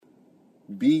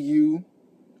be you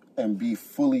and be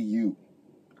fully you.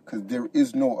 Because there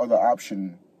is no other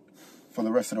option for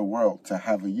the rest of the world to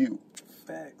have a you.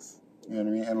 Facts. You know what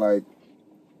I mean? And like,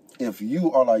 if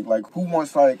you are like who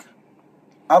wants like,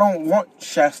 I don't want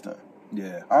Shasta.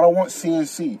 Yeah. I don't want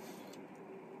CNC.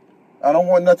 I don't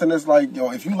want nothing that's like,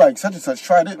 yo, if you like such and such,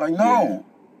 try it. Like, no.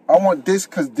 I want this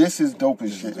because this is dope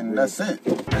as shit, and that's it.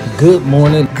 Good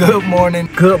morning. Good morning.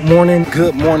 Good morning.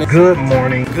 Good morning. Good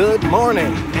morning. Good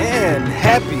morning. And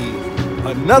happy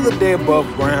another day above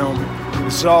ground.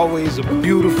 It's always a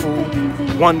beautiful,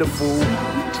 wonderful,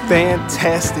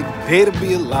 fantastic day to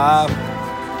be alive.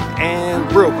 And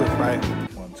real quick, right?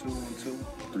 1, 2, 1, 2.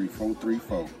 3, 4, 3,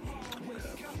 4. Okay.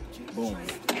 Boom.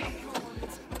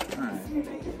 Alright.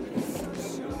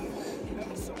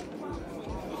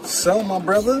 So, my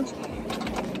brother,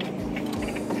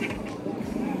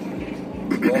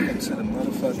 welcome to the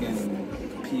motherfucking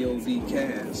POD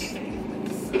cast.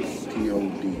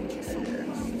 POD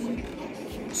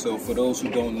cast. So, for those who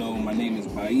don't know, my name is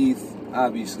Baith.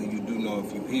 Obviously, you do know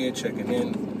if you're here checking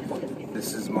in.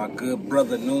 This is my good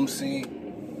brother Noomsi,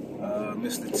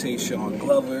 Mr. Tayshawn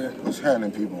Glover. What's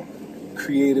happening, people?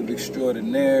 Creative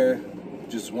extraordinaire.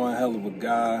 Just one hell of a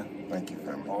guy. Thank you,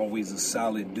 family. Always a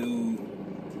solid dude.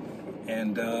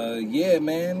 And, yeah,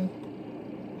 man.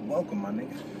 Welcome, my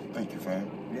nigga. Thank you, fam.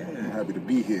 Yeah. I'm happy to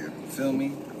be here. Feel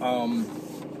me?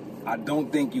 I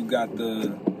don't think you got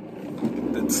the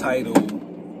title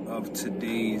of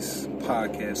today's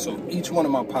podcast. So each one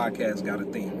of my podcasts got a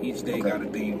theme. Each day got a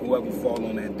theme. Whoever fall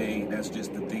on that day, that's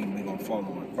just the theme they're gonna fall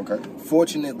on. Okay.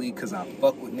 Fortunately, because I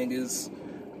fuck with niggas,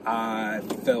 I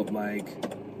felt like,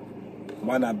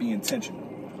 why not be intentional?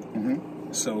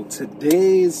 Mm-hmm. So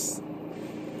today's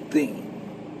theme,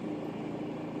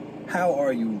 how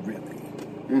are you really?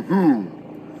 Mm-hmm.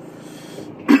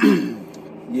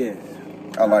 Yeah.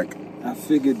 I like it. I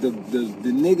figured the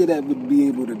nigga that would be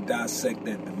able to dissect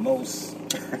that the most,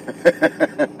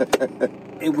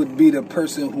 it would be the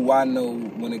person who I know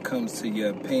when it comes to your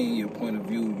opinion, your point of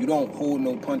view. You don't hold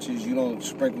no punches, you don't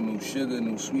sprinkle no sugar,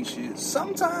 no sweet shit.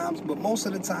 Sometimes, but most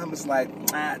of the time it's like,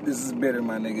 this is bitter,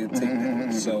 my nigga, take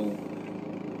that. So,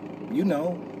 you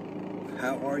know,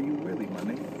 how are you really, my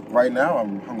nigga? Right now,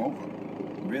 I'm hungover.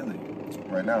 Really?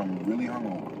 Right now, I'm really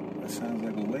hungover. That sounds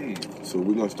like a wave. So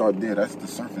we're going to start there. That's the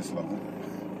surface level.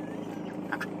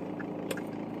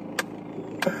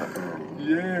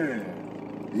 Yeah.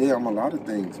 Yeah, I'm a lot of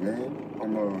things, man.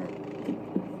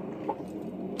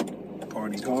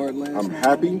 Party hard last I'm night?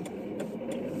 happy.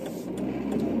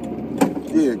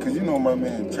 Yeah, because you know my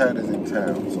man Chad is in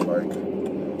town. So, like,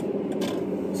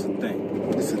 It's a thing.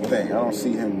 it's a thing. I don't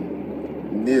see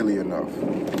him nearly enough.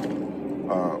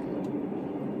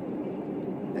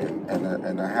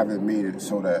 And I haven't made it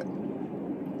so that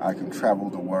I can travel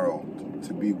the world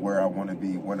to be where I want to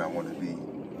be when I want to be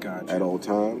Gotcha. at all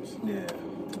times. Yeah.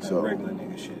 That So- regular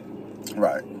nigga shit.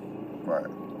 Right.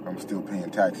 I'm still paying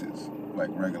taxes like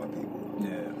regular people.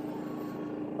 Yeah.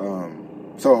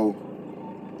 So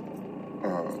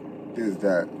there's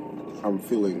that. I'm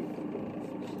feeling.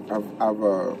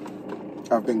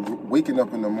 I've been waking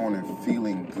up in the morning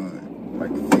feeling good,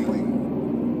 like feeling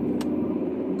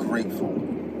grateful.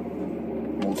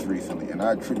 Most recently, and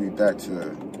I attribute that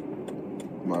to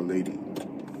my lady.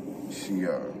 She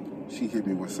hit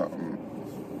me with something.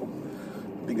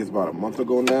 I think it's about a month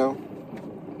ago now.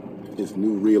 This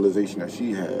new realization that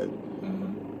she had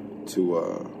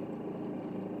to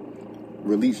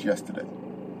release yesterday.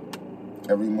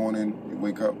 Every morning you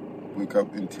wake up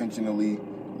intentionally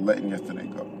letting yesterday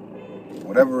go.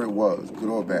 Whatever it was, good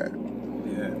or bad.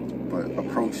 Yeah. But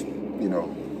approach,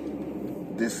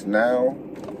 this now,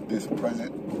 this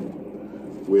present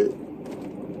with,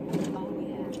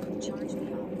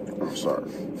 I'm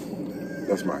sorry,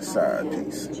 that's my side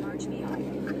piece.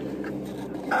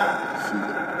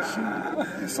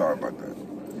 She sorry about that.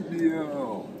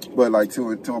 Yo. But like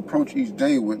to approach each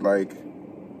day with like,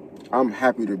 I'm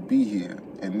happy to be here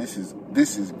and this is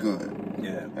good.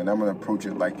 Yeah. And I'm gonna approach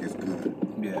it like it's good.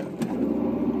 Yeah.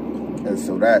 And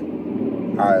so that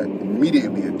I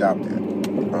immediately adopted.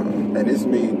 And it's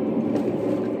made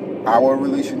our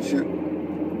relationship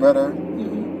better.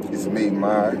 Mm-hmm. It's made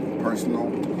my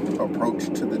personal approach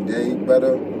to the day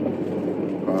better.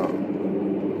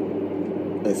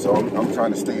 And so I'm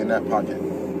trying to stay in that pocket.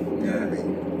 You know what I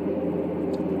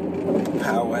mean?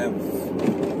 However,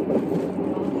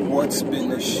 what's been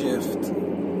the shift?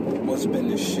 What's been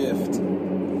the shift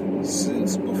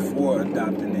since before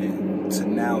adopting it to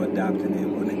now adopting it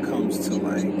when it comes to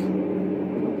like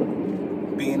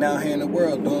being out here in the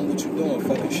world, doing what you're doing,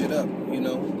 fucking shit up,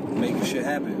 making shit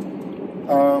happen?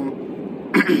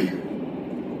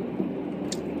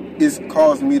 it's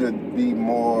caused me to be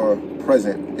more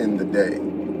present in the day,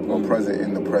 or present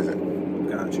in the present.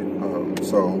 Gotcha.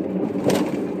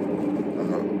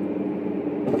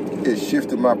 It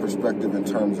shifted my perspective in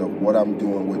terms of what I'm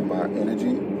doing with my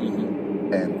energy,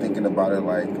 and thinking about it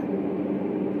like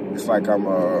it's like I'm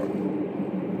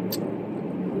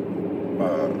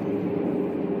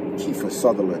Kiefer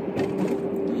Sutherland.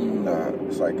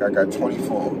 It's like I got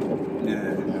 24. Yeah. You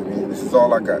know what I mean? This is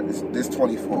all I got. This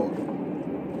 24.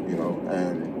 You know,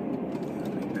 and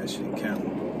make that shit count.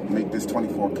 Make this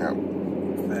 24 count.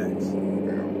 Thanks.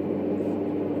 You know.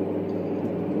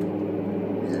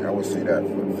 Yeah, I would say that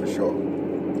for sure.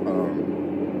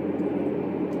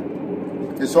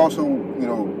 It's also, you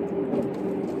know,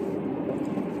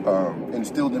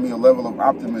 instilled in me a level of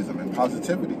optimism and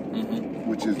positivity,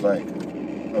 which is like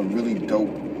a really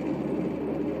dope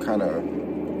kind of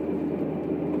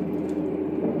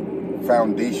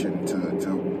foundation to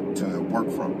work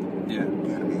from. Yeah. You know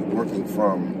what I mean? Working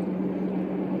from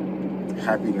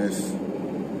happiness,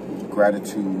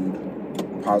 gratitude,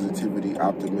 positivity,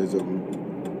 optimism.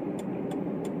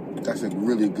 That's a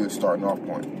really good starting off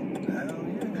point. Hell yeah.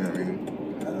 You know what I mean?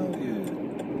 Hell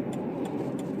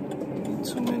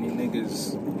yeah. Too many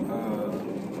niggas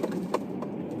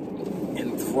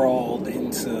enthralled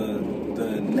into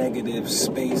the negative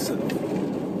space of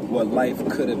what life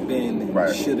could have been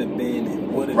and should have been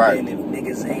and would have been if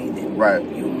niggas ain't.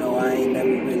 And you know, I ain't never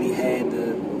really had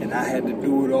to, and I had to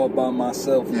do it all by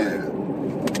myself. Yeah. Like,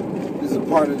 this is a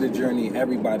part of the journey.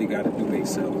 Everybody got to do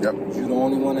themselves. Yep. You're the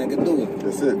only one that can do it.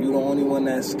 That's it. You're the only one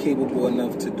that's capable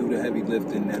enough to do the heavy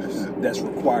lifting that's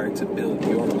required to build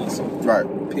your muscle. Right.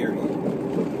 Period.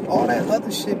 All that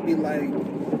other shit be like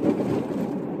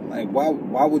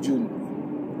why would you?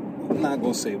 I'm not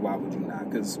gonna say why would you not,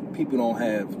 because people don't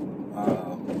have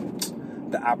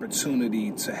the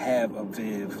opportunity to have a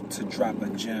Viv to drop a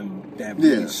gem that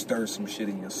really stirs some shit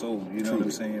in your soul. You know what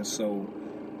I'm saying? So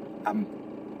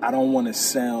I don't want to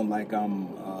sound like I'm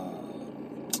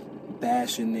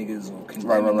bashing niggas or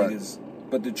condemning niggas,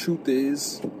 but the truth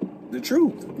is the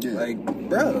truth. Yeah. Like,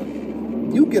 bruh,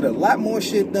 you get a lot more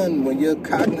shit done when you're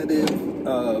cognitive.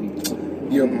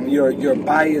 Your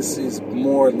bias is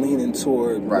more leaning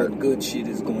toward what good shit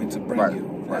is going to bring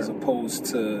you, as opposed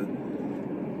to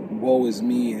woe is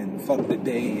me and fuck the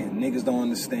day and niggas don't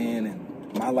understand and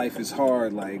my life is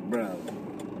hard. Like, bro,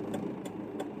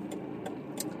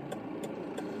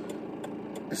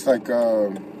 it's like,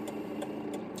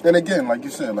 and again, like you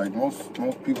said, like most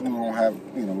people who don't have,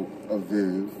 you know, a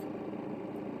Viv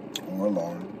or a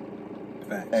Lauren,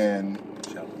 and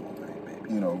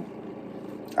you know,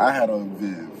 I had a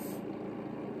Viv,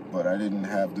 but I didn't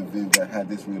have the Viv that had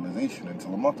this realization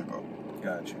until a month ago.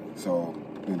 Gotcha. So,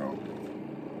 you know,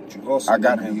 I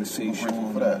got to be super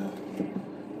grateful for that.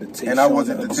 And I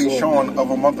wasn't the Tayshawn of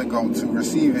a month ago to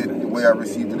receive it the way I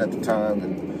received it at the time,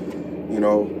 and you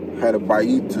know, had a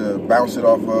bait to bounce it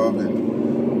off of, and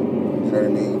you know what I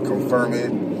mean, confirm it.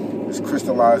 And it's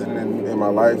crystallizing in my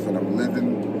life, and I'm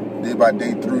living day by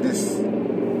day through this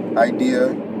idea,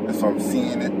 and so I'm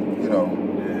seeing it, you know,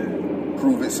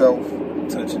 prove itself.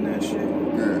 Touching that shit.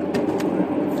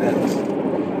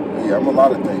 Yeah, I'm a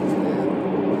lot of things,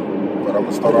 man. But I'm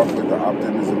gonna start off with the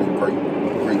optimism and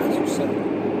gratefulness.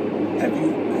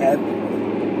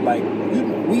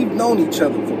 We've known each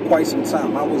other for quite some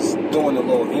time. I was doing a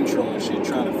little intro and shit,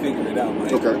 trying to figure it out.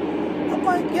 Like, I'm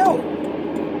like, yo,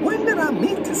 when did I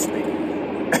meet this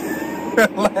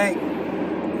nigga? Like,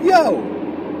 yo,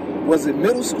 was it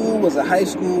middle school? Was it high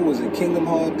school? Was it Kingdom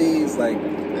Hall days? Like,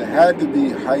 it had to be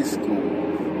high school,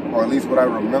 or at least what I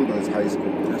remember is high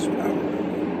school. That's what I remember.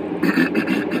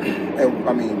 And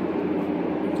I mean,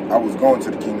 I was going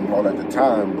to the Kingdom Hall at the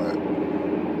time,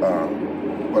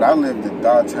 but I lived in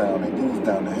Dogtown and you was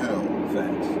down the hill.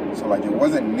 Facts. So like, it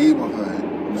wasn't neighborhood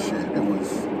shit. It was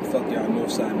fuck y'all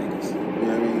Northside niggas. You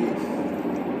know what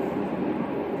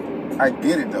I mean? I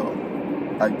get it though.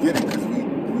 I get it because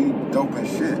we dope as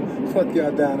shit. Fuck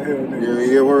y'all down the hill niggas.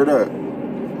 Yeah, word up.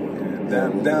 Yeah,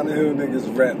 down the hill niggas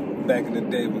rap back in the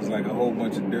day was like a whole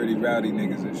bunch of dirty, rowdy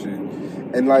niggas and shit.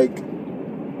 And like,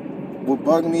 what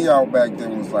bugged me out back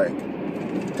then was like,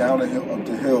 down the hill, up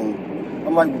the hill.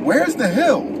 I'm like, where's the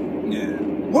hill? Yeah.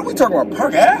 What are we talking about?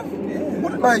 Park Ave? Yeah.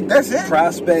 What, like, that's it?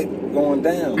 Prospect going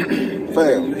down.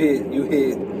 Fam. You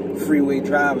hit Freeway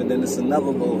Drive and then it's another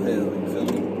little hill. You feel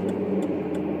me?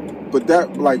 But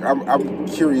that, like, I'm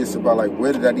curious about, like,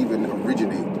 where did that even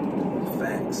originate?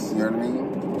 Facts. You know what I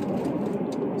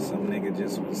mean? Some nigga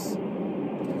just was...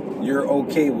 You're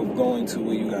okay with going to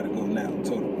where you gotta go now,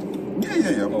 totally.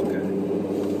 Yeah. Okay.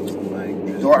 Like,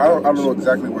 so I don't know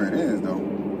exactly where it is, though.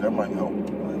 That might help.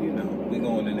 Well, you know, we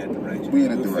going in at the We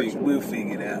in a direction. We'll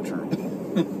figure it out. True.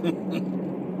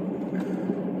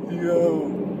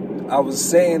 Yo, I was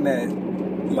saying that,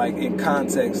 like, in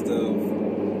context of,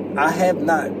 I have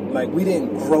not, like, we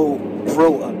didn't grow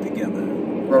up together.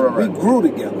 Right. We grew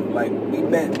together. Like, we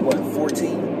met, what,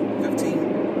 14,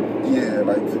 15? Yeah,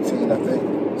 like 15, I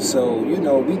think. So, you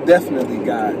know, we definitely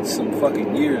got some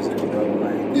fucking years in, bro.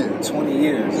 Like, Yeah. 20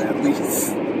 years at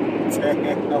least.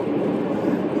 Damn.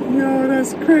 Yo,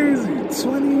 that's crazy.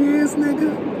 20 years,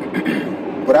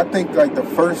 nigga. But I think, like, the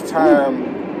first time,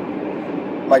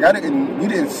 like, we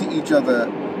didn't see each other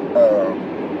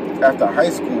after high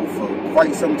school for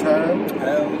quite some time.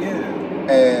 Hell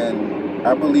yeah. And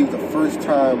I believe the first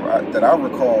time that I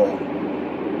recall,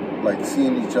 like,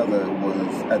 seeing each other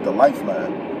was at the Life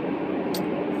Lab.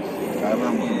 I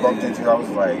remember we bumped into, I was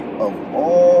like, of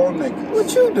all niggas.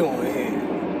 What you doing here?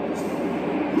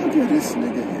 Look at this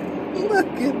nigga here.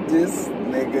 Look at this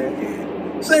nigga here.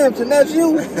 Samson, that's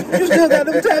you? You still got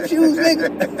them tap shoes, nigga?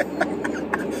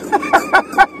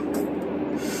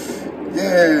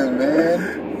 Yeah, man.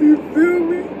 You feel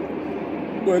me?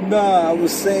 But nah, I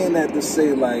was saying that to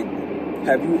say, like,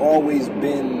 have you always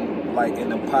been, like,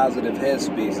 in a positive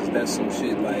headspace? Is that some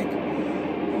shit, like,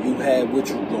 you had with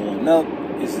you growing up?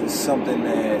 Is this something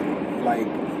that, like,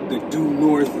 the due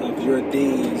north of your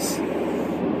days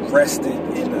rested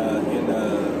in a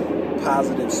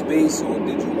positive space, or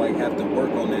did you, like, have to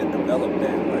work on that, develop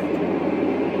that?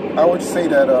 Like, I would say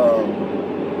that,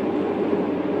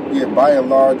 yeah, by and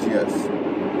large, yes.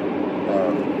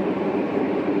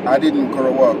 I didn't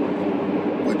grow up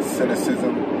with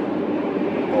cynicism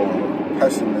or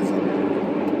pessimism.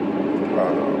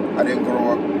 I didn't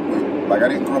grow up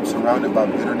surrounded by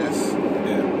bitterness.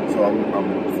 yeah. So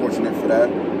I'm fortunate for that.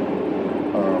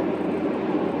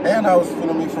 And I was,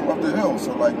 from up the hill,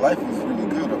 so, like, life was really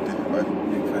good up there. Like,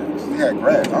 Big facts. we had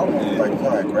grass. I don't know, like, you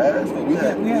had grass? But We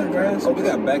had grass. Okay. We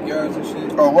got backyards and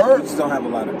shit. Oh, word? We just don't have a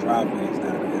lot of driveways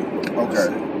down the hill. Okay.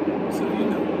 So you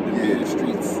know, the Yeah. bigger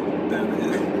streets down the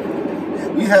hill.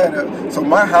 We had so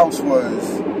my house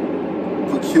was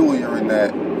peculiar in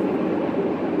that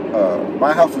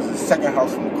my house was the second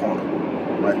house from the corner,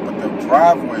 right? But the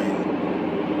driveway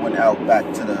went out back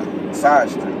to the side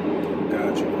street.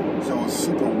 Gotcha. So it was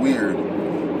super weird.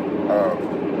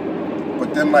 But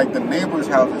then, like, the neighbors'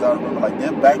 houses, I remember, like,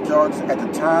 their backyards at the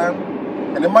time,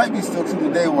 and it might be still to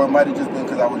today, or it might have just been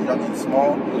because I was young and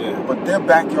small, Yeah. but their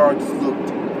backyards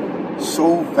looked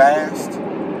so vast.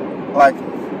 Like,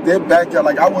 their backyard,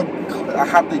 like, I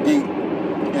hop the gate, you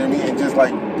know what I mean, and just,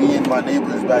 like, be in my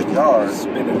neighbor's backyard.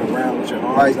 Spinning around with your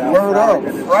arms Like, out. word up,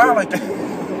 frolicking.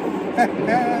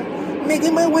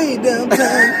 Making my way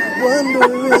downtown,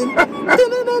 wondering.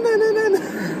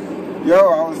 Yo,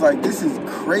 I was like, this is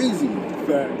crazy.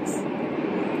 Facts. You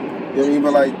know what I mean?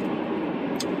 But, like,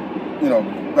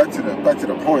 back to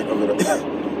the point of it.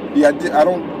 Yeah, I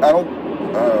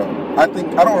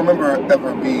don't remember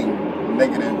ever being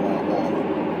negative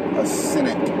or a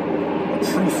cynic, a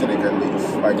true cynic at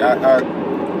least. Like,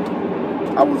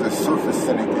 I was a surface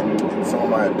cynic in some of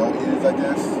my adult years, I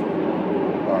guess.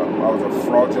 I was a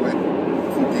fraudulent,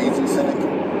 fugazi cynic.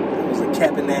 It was a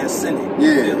capping ass cynic.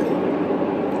 Yeah.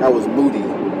 I was moody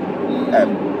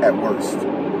at worst.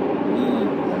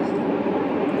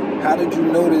 How did you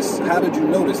notice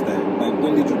that? Like,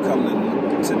 when did you come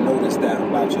to notice that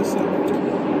about yourself?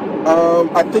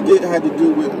 I think it had to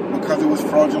do with, because it was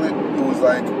fraudulent, it was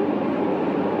like,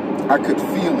 I could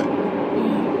feel it.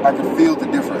 I could feel the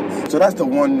difference. So that's the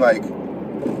one, like,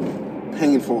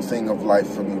 painful thing of life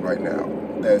for me right now.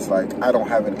 That's like, I don't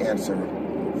have an answer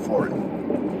for it.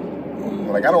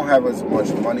 Like, I don't have as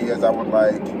much money as I would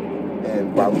like,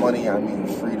 and by money I mean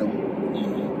freedom.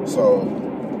 So,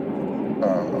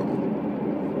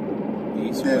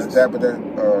 East, there's West. that, but then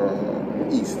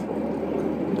East.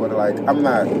 But, like,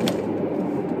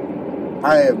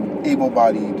 I am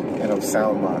able-bodied and of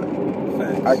sound mind.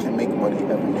 Facts. I can make money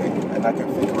every day, and I can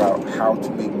figure out how to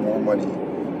make more money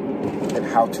and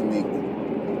how to make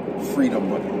freedom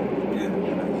money.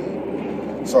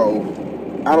 Yeah. So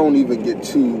I don't even get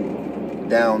too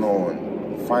down on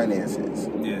finances,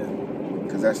 Yeah.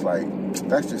 because that's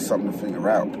just something to figure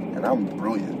out, and I'm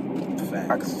brilliant. Facts.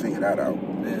 I can figure that out.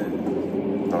 Yeah.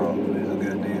 He's a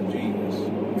goddamn genius.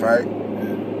 Right?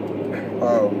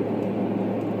 Yeah.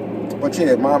 But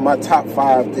yeah, my top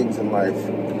 5 things in life,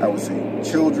 I would say my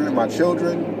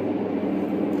children,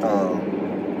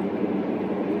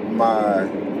 my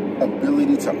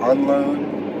ability to unlearn.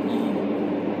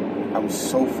 I'm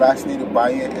so fascinated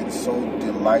by it and so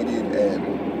delighted and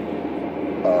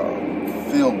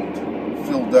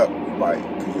filled up by it,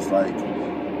 because it's like,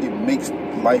 it makes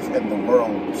life and the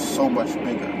world so much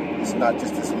bigger. It's not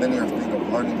just this linear thing of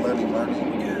learning.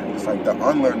 Yeah. It's like the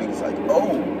unlearning is like,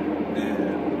 oh,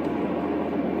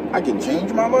 Yeah. I can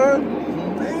change my mind?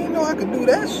 I didn't know I could do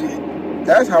that shit.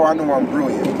 That's how I know I'm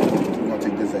brilliant. We're going to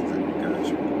take this exit.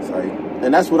 Gotcha. It's like,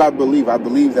 and that's what I believe. I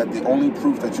believe that the only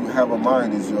proof that you have a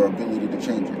mind is your ability to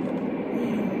change it.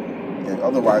 And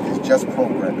otherwise, it's just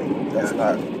programming. That's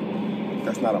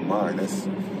not a mind.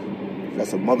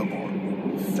 That's a motherboard.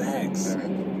 Facts.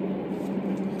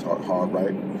 And taught hard,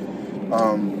 right?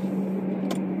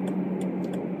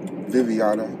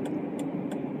 Viviana.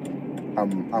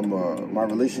 My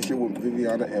relationship with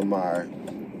Viviana and my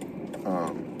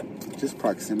just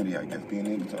proximity, I guess, being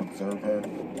able to observe her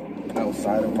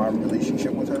outside of my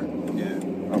relationship with her. Yeah.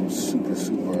 I'm super,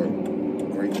 super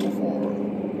grateful for her.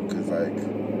 Because, like,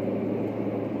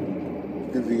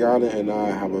 Viviana and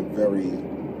I have a very,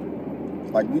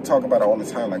 like, we talk about it all the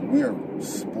time, like, we're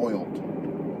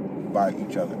spoiled by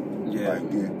each other. Yeah. Like,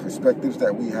 the perspectives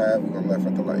that we have, we're going to left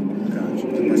at the light. Gotcha.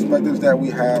 The perspectives that we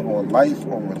have on life,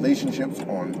 on relationships,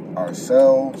 on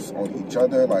ourselves, on each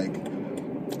other, like,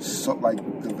 so, like,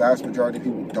 the vast majority of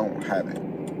people don't have it.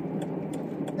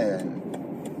 And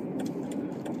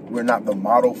we're not the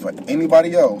model for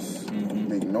anybody else. Mm-hmm.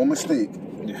 Make no mistake.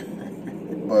 Yeah.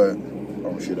 But,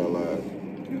 oh shit, I lied.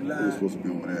 You We're lied. supposed to be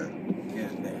over there.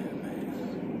 Yes, man.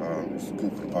 It's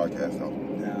good for the podcast, though.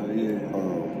 Now, yeah.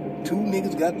 Two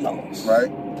niggas got lost.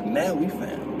 Right? Now we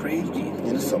found. Praise Jesus.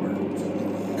 In the suburbs.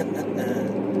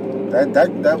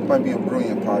 that might be a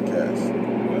brilliant podcast.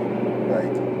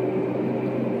 Like,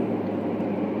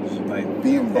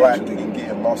 being black and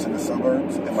getting lost in the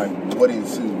suburbs and, like, what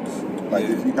ensues. Like,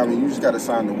 Yeah. if you just got to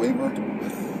sign the waiver.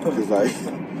 Because, like,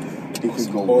 it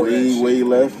could go All that way, shit. way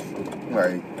left.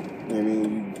 Like, you know what I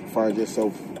mean? You find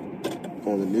yourself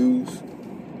on the news.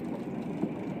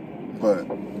 But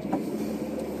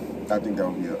I think that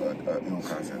would be a ill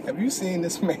concept. Have you seen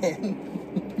this man?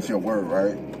 It's your word,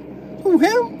 right? Who,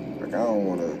 him? Like, I don't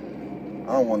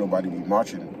want nobody to be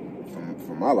marching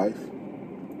for my life.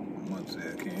 I'm say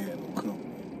I can't handle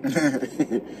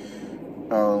company.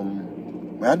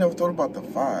 I never thought about the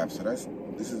 5, so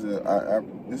this is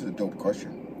a dope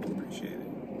question. Appreciate it.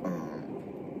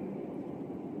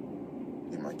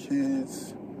 Yeah, my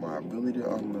kids, my ability to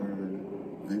unlearn,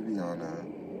 Viviana,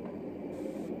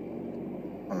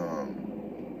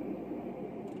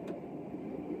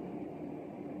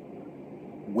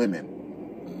 women.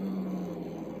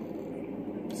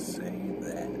 Say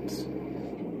that.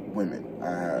 Women. I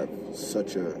have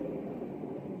such a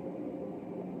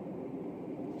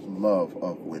love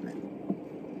of women.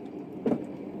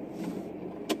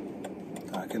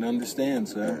 I can understand,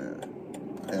 sir.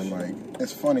 Yeah. And, like,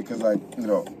 it's funny because, like, you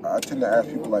know, I tend to ask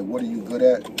people, like, what are you good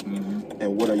at? Mm-hmm.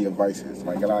 And what are your vices?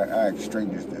 Like, and I ask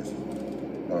strangers this.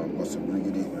 What's a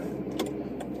riggedy?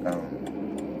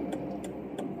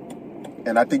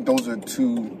 And I think those are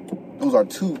two,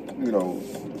 you know,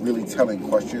 really telling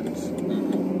questions.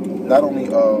 Mm-hmm. Not only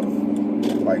of,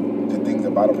 like, the things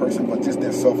about a person, but just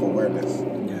their self-awareness. Yeah.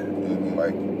 You know what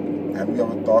I mean? Like, have you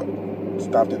ever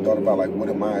stopped and thought about, like, what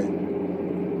am I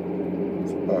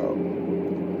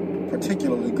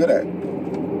particularly good at?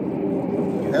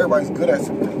 Everybody's good at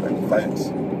something. Like,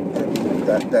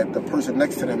 that the person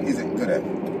next to them isn't good at.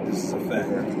 This is a fact.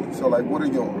 You know what I mean? So, like, what are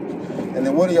yours? And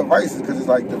then what are your vices? Because it's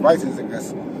like the vices, I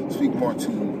guess, speak more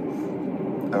to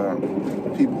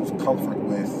people's comfort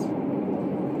with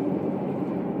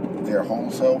their whole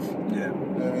self. Yeah. You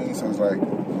know what I mean? So it's like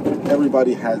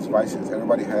everybody has vices.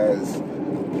 Everybody has.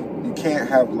 You can't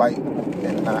have light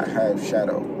and not have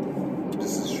shadow.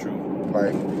 This is true.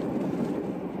 Like,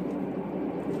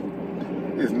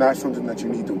 it's not something that you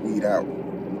need to weed out.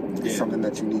 It's something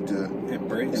that you need to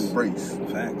embrace.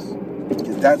 Facts.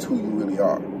 Because that's who you really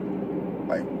are.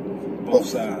 Like, both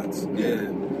sides. Yeah.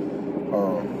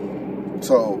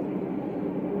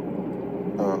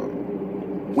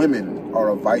 Women are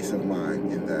a vice of mine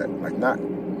in that, like, not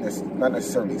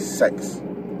necessarily sex,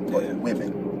 but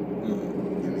women.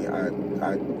 Mm-hmm.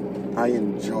 I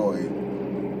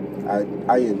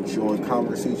enjoy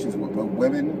conversations with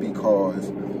women because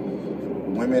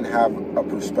women have a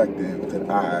perspective that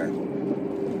I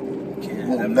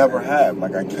will never have.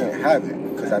 Like, I can't have it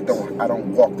because I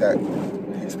don't walk that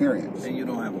experience. And you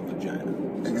don't have a vagina.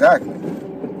 Exactly.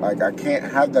 Like, I can't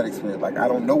have that experience. Like, I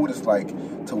don't know what it's like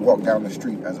to walk down the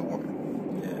street as a woman.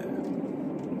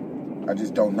 Yeah. I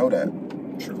just don't know that.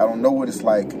 True. I don't know what it's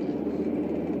like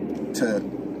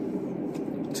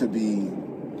to be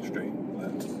straight.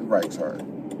 Right, sorry.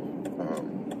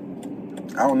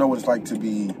 I don't know what it's like to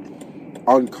be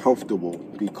uncomfortable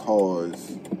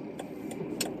because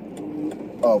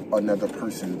of another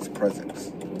person's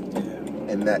presence. Yeah.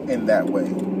 In that way.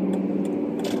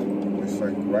 It's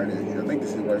like right in here. I think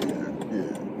this is right here.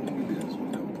 Yeah. Look at this.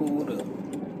 We done pulled up.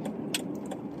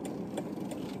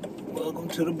 Welcome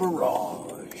to the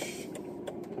barrage.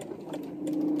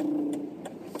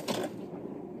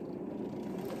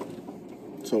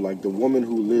 So like the woman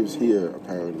who lives here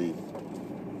apparently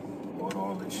Bought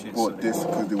all this shit. bought this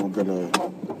because they were gonna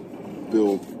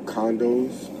build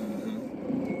condos,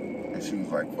 and she was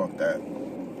like, "Fuck that."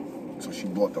 So she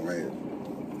bought the land.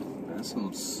 That's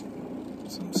some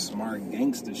smart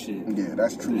gangster shit. Yeah,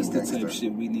 that's true. That's the gangster. type of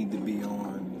shit we need to be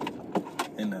on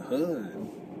in the hood.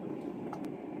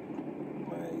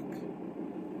 Like,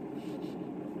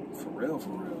 for real, for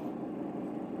real.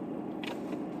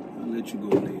 I'll let you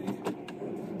go, lady.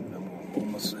 I'm gonna go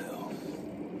myself.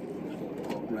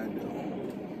 Walk right down.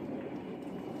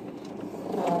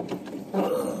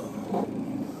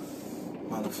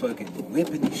 Motherfucking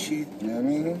whipping this shit. You know what I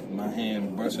mean? My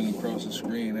hand busting across the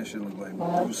screen. That shit look like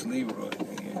Bruce Leroy.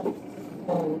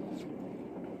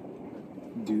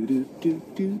 Do do do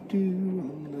do do.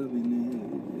 I'm loving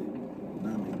it.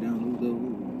 Now McDonald's go.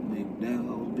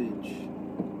 McDowell's bitch.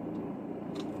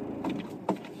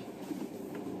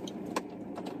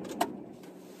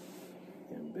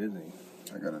 I'm busy.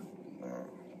 I gotta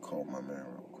call my man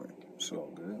real quick. It's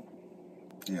all good.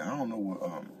 Yeah, I don't know what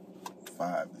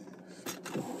 5 is.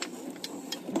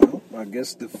 Well, I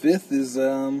guess the 5th is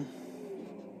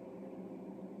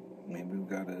maybe we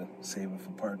gotta save it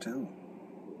for part 2.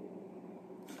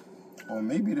 Or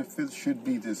maybe the 5th should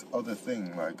be this other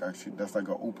thing. Like that's like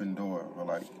an open door, or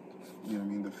like, you know what I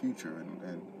mean, the future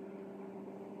and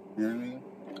you know what I mean?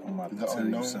 I'm about to The tell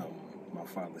unknown. you something my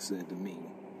father said to me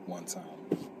one time.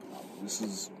 This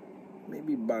is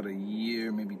maybe about a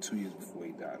year, maybe 2 years before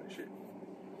he died and shit.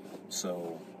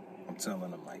 So I'm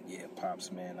telling him like, yeah,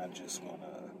 Pops, man, I just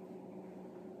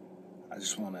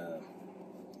wanna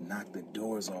knock the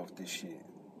doors off this shit.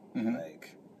 Mhm.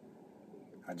 Like,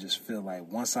 I just feel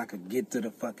like once I could get to the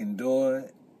fucking door,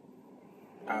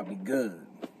 I'll be good.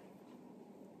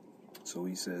 So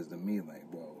he says to me like,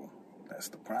 well, that's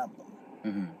the problem.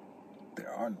 Mm-hmm.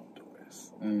 There are no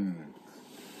doors. Mm.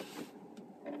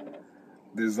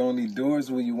 There's only doors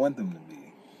where you want them to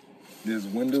be. There's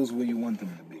windows where you want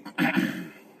them to be.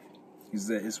 He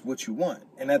said it's what you want.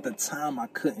 And at the time I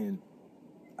couldn't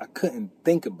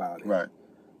think about it. Right.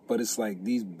 But it's like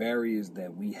these barriers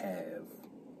that we have,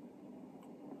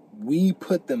 we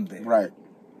put them there. Right.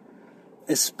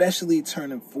 Especially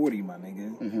turning 40, my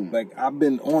nigga. Mm-hmm. Like I've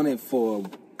been on it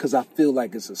because I feel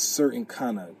like it's a certain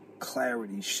kind of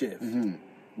clarity shift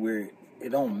where it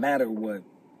don't matter what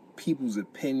people's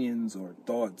opinions or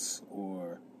thoughts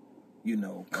or, you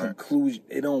know, conclusion.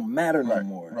 It don't matter no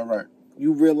more. Right.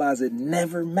 You realize it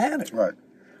never mattered. Right.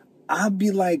 I'd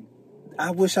be like,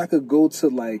 I wish I could go to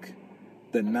like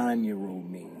the 9-year-old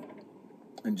me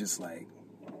and just like,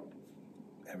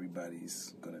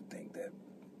 everybody's gonna think that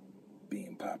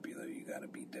being popular, you gotta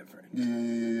be different.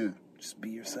 Yeah. Just be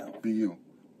yourself. Be you.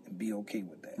 And be okay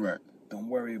with that. Right. Don't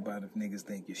worry about if niggas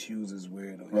think your shoes is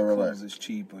weird or Right, your right, clothes right. is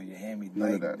cheap or your hand-me-down. None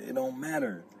of Like, that. it don't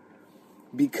matter.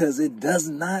 Because it does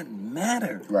not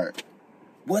matter Right.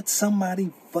 what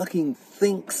somebody fucking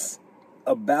thinks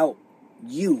about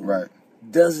you. Right.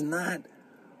 Does not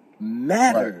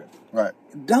matter. Right.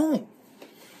 Don't.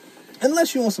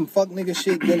 Unless you on some fuck nigga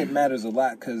shit, then it matters a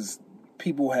lot because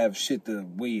people have shit to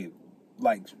weigh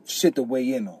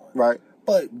in on. Right.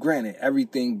 But granted,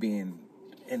 everything being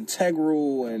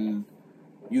integral and,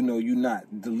 you know, you're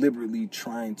not deliberately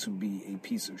trying to be a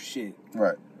piece of shit.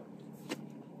 Right.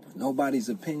 Nobody's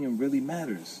opinion really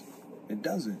matters. It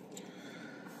doesn't.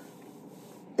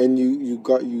 And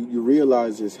you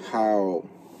realize is how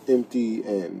empty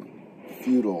and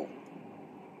futile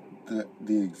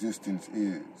the existence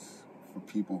is for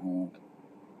people who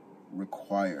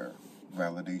require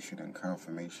validation and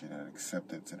confirmation and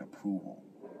acceptance and approval.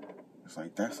 It's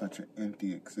like that's such an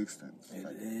empty existence. It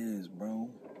Like, is, bro.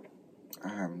 I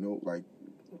have no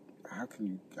how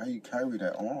you carry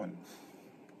that on?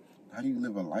 How do you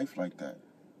live a life like that?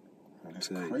 That's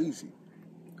tell you. crazy.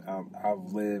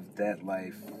 I've lived that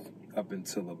life up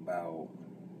until about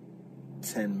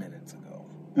 10 minutes ago.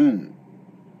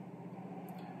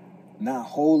 Not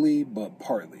wholly, but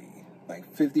partly. Like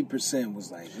 50% was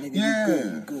like, nigga,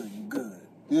 you good.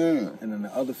 Yeah. And then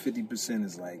the other 50%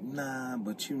 is like, nah,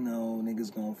 but you know,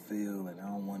 niggas gonna feel and I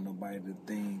don't want nobody to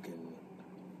think. And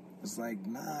it's like,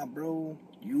 nah, bro,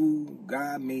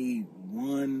 God made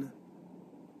one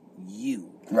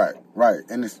you. Right.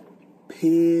 And it's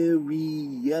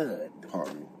Period.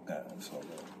 pardon me. That's all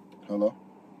good. Hello?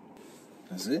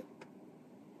 That's it.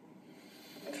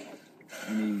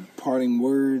 Any parting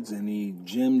words? Any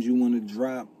gems you want to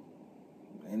drop?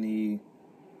 Any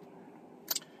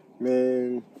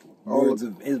words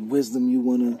of wisdom you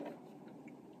want to?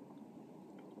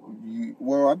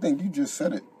 Well, I think you just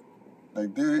said it.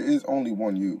 Like, there is only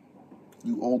one you.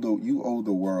 You owe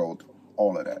the world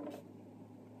all of that.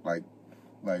 Like,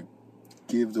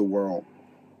 give the world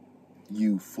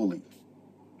you fully.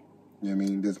 You know what I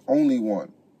mean? There's only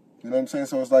one. You know what I'm saying?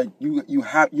 So it's like you're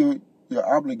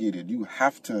obligated. You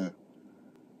have to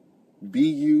be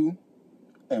you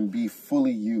and be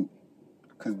fully you,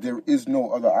 because there is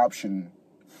no other option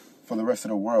for the rest of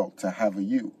the world to have a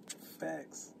you.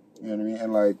 Facts. You know what I mean?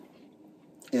 And like,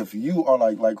 if you are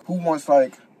like who wants,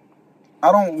 like,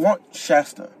 I don't want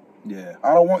Shasta. Yeah.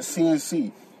 I don't want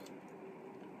CNC.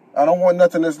 I don't want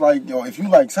nothing that's like, yo, if you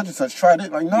like such and such, try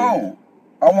it. Like, no. Yeah.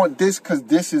 I want this because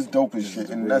this is dope as shit,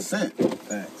 and that's it.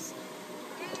 Thanks.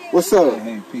 What's up?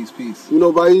 Hey, peace. You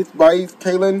know Baith,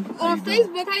 Kaylin? On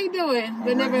Facebook, how you doing?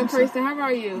 But never in person. How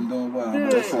are you? I'm doing well.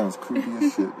 Good. That sounds creepy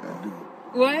as shit, man.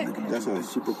 What? That sounds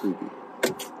super creepy.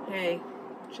 Hey,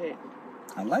 shit.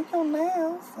 I like your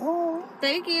nails. Oh.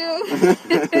 Thank you.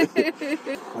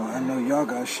 Well, I know y'all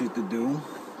got shit to do.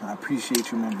 I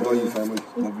appreciate you, my brother. Love you, family.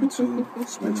 Love you too.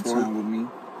 Spending time with me.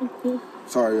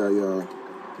 Sorry, You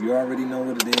already know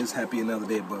what it is. Happy another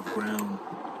day above ground.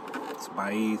 It's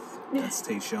Baith. That's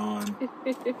Tayshawn.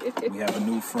 We have a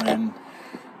new friend.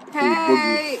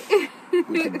 Hey.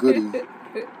 with the goodie.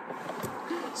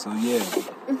 So yeah,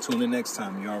 tune in next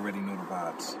time. You already know the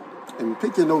vibes. And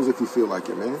pick your nose if you feel like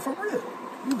it, man. For real.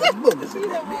 You got boogers in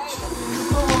that bitch.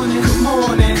 Good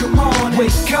morning,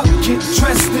 wake up, get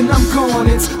dressed and I'm gone.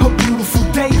 It's a beautiful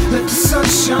day, let the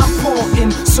sunshine pour in.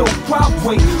 So I'll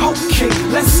wait, okay,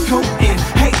 let's go in.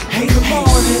 Hey, good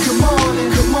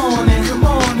morning,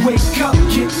 wake up,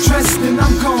 get dressed and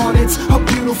I'm gone. It's a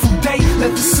beautiful day,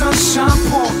 let the sunshine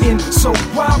pour in. So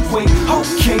I'll wait,